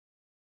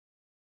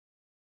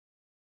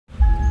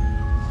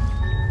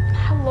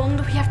long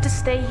do we have to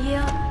stay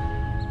here?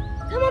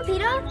 Come on,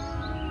 Peter.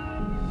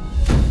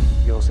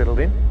 You're settled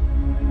in?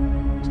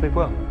 Sleep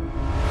well.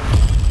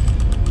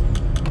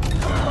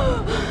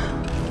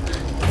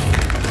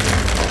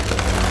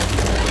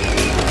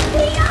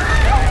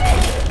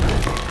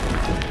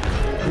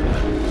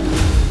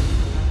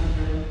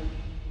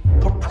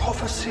 The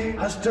prophecy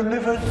has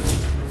delivered,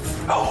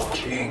 O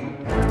King.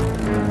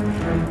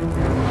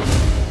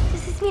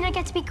 Does this mean I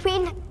get to be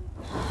queen?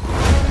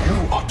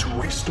 You are to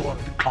restore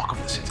the clock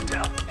of the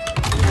Citadel,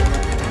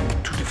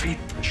 to defeat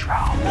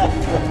Shroud,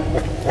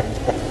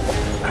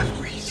 and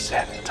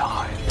reset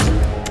time.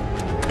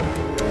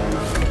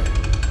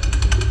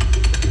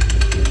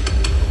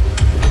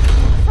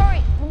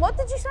 Sorry, what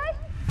did you say?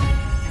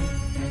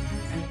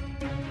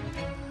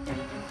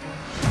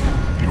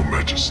 Your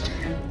Majesty,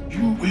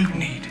 you will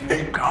need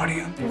a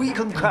guardian. We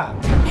concur.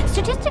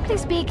 Statistically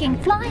speaking,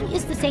 flying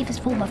is the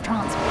safest form of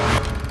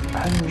transport.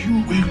 And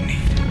you will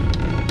need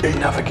a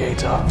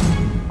navigator.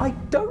 I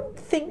don't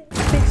think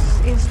this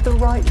is the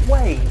right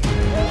way.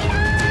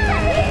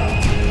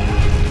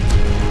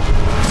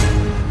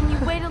 You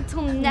wait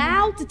until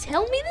now to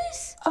tell me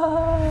this? You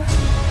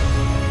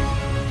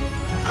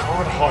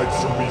can't hide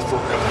from me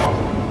forever.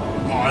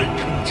 I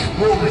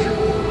control you.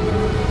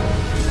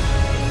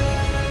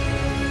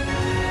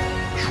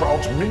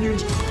 Shroud's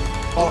minions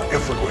are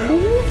everywhere.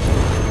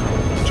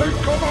 Take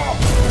cover!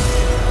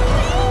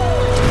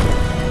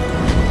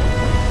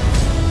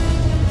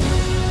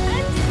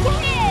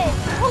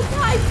 Hold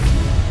tight!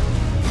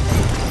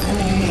 Who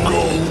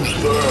goes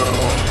there?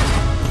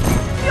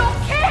 You're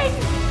king!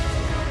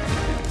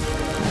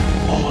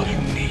 All you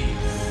need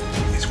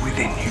is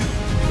within you.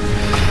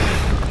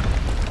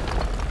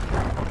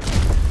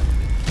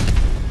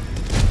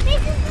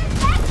 This is the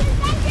best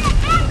adventure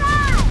ever!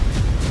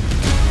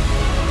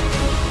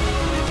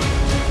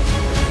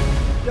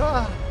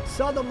 Ah,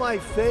 sun on my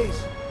face,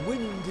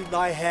 wind in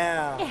my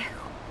hair.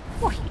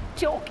 What are you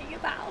talking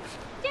about?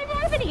 You don't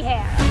have any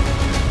hair.